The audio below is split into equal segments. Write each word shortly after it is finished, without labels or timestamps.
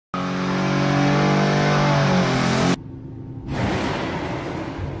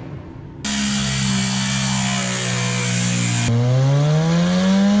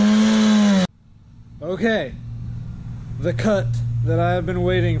Okay, the cut that I have been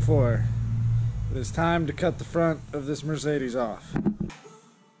waiting for. It is time to cut the front of this Mercedes off.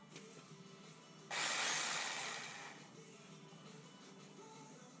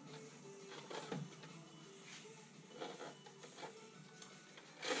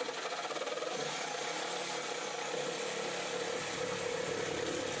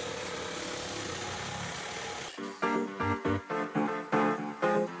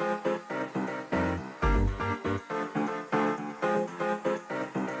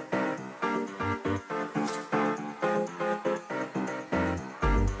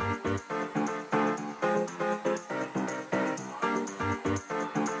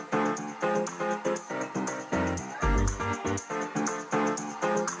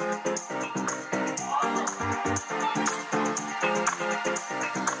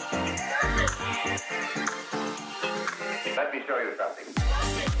 Let me show you something.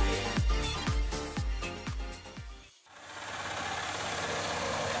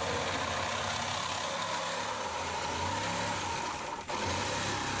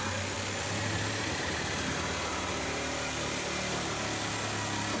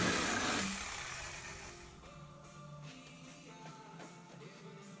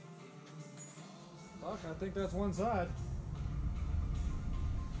 Fuck, I think that's one side.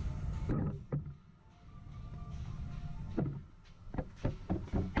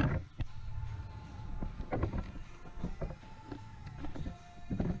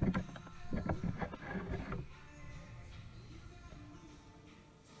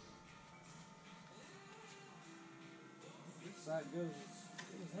 This side goes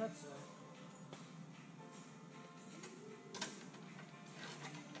as that side.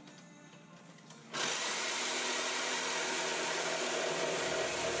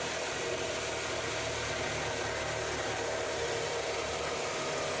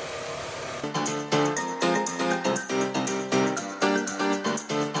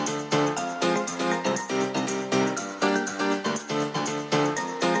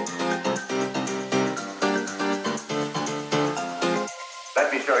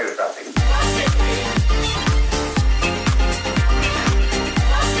 Let me show you something.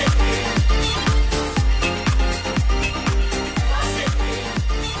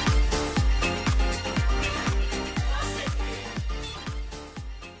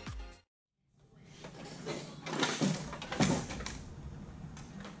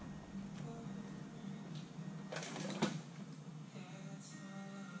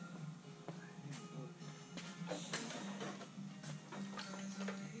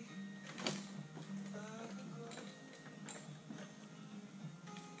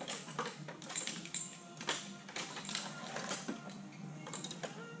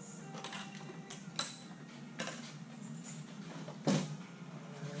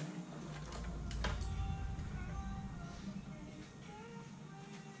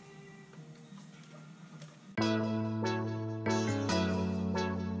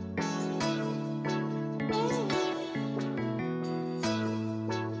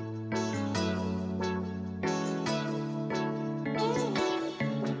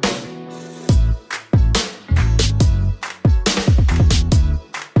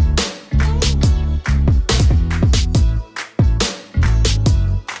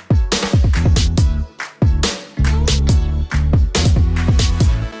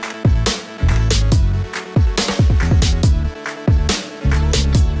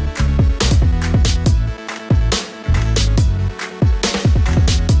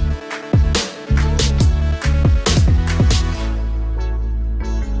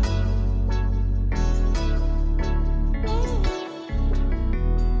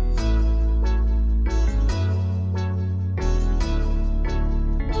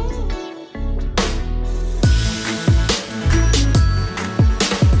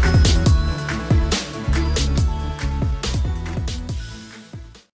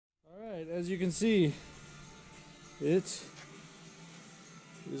 As you can see, it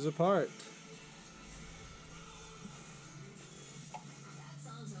is apart.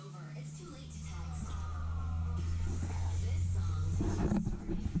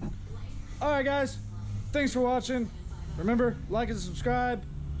 Alright guys, thanks for watching. Remember, like and subscribe.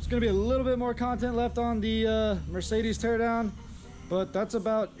 There's going to be a little bit more content left on the Mercedes teardown, but that's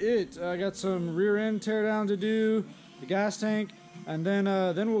about it. I got some rear end teardown to do, the gas tank, and then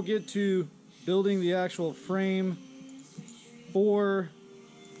we'll get to building the actual frame for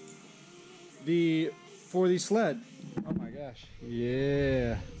the sled. Oh my gosh,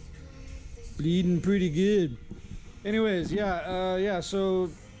 yeah, bleeding pretty good. Anyways, yeah, so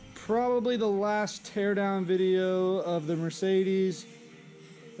probably the last teardown video of the Mercedes.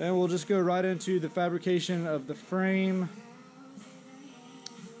 Then we'll just go right into the fabrication of the frame,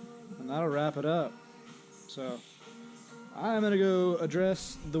 and that'll wrap it up. So I'm gonna go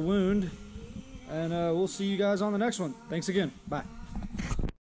address the wound, and we'll see you guys on the next one. Thanks again. Bye.